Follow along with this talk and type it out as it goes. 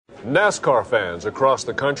NASCAR fans across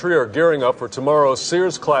the country are gearing up for tomorrow's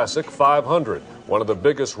Sears Classic 500, one of the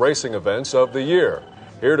biggest racing events of the year.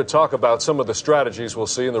 Here to talk about some of the strategies we'll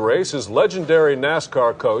see in the race is legendary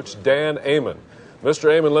NASCAR coach Dan Amon.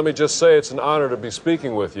 Mr. Amon, let me just say it's an honor to be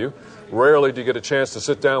speaking with you. Rarely do you get a chance to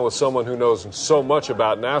sit down with someone who knows so much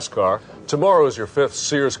about NASCAR. Tomorrow is your 5th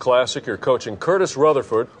Sears Classic. You're coaching Curtis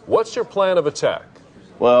Rutherford. What's your plan of attack?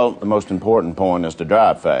 Well, the most important point is to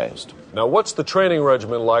drive fast. Now, what's the training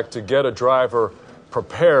regimen like to get a driver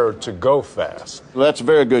prepared to go fast? Well, that's a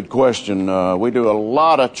very good question. We do a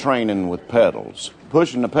lot of training with pedals.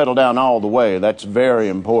 Pushing the pedal down all the way, that's very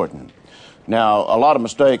important. Now, a lot of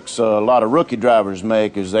mistakes a lot of rookie drivers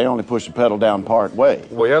make is they only push the pedal down part way.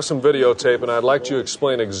 We have some videotape, and I'd like you to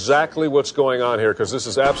explain exactly what's going on here, because this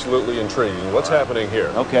is absolutely intriguing. What's happening here?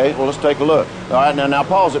 Okay, well, let's take a look. All right, now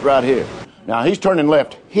pause it right here. Now, he's turning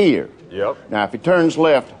left here. Yep. Now, if he turns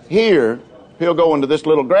left here, he'll go into this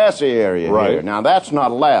little grassy area right here. Now, that's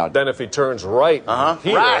not allowed. Then if he turns right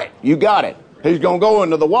here. Right. You got it. He's going to go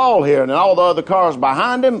into the wall here, and all the other cars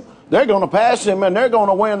behind him, they're going to pass him, and they're going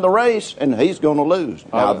to win the race, and he's going to lose.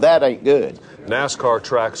 Now, that ain't good. NASCAR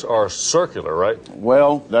tracks are circular, right?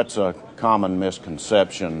 Well, that's a common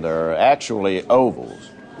misconception. They're actually ovals.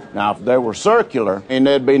 Now, if they were circular, and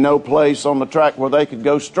there'd be no place on the track where they could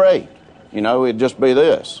go straight. You know, it'd just be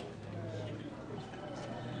this.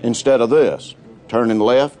 Instead of this, turning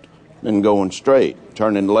left, then going straight.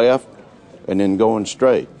 Turning left, and then going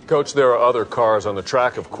straight. Coach, there are other cars on the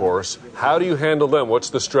track, of course. How do you handle them? What's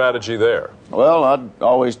the strategy there? Well, I'd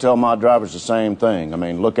always tell my drivers the same thing. I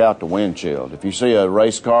mean, look out the windshield. If you see a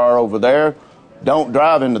race car over there, don't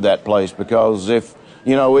drive into that place, because if,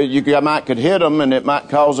 you know, you could hit them and it might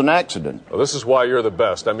cause an accident. Well, this is why you're the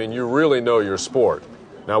best. I mean, you really know your sport.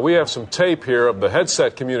 Now, we have some tape here of the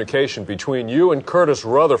headset communication between you and Curtis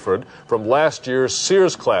Rutherford from last year's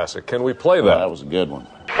Sears Classic. Can we play that? Well, that was a good one.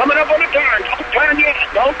 Coming up on the turn. Don't turn yet.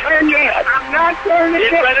 Don't turn yet. I'm not turning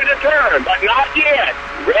yet. He's ready to turn, but not yet.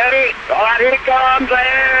 Ready? All right, here he comes,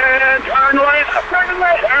 and turn left. Turn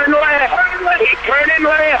left. Turn left. Turn left. He's turning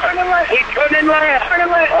left. Turning left. He's turning left.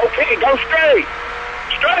 Turning left. Okay, go straight.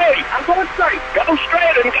 Straight. I'm going straight. Go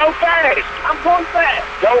straight and go fast. I'm going fast.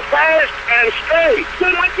 Go fast and straight.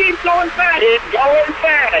 Should I keep going fast? Keep going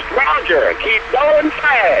fast. Roger, keep going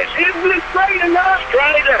fast. Isn't it straight enough?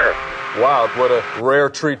 Straighter. Wow, what a rare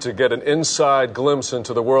treat to get an inside glimpse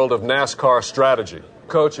into the world of NASCAR strategy.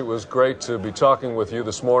 Coach, it was great to be talking with you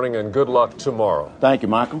this morning, and good luck tomorrow. Thank you,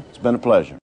 Michael. It's been a pleasure.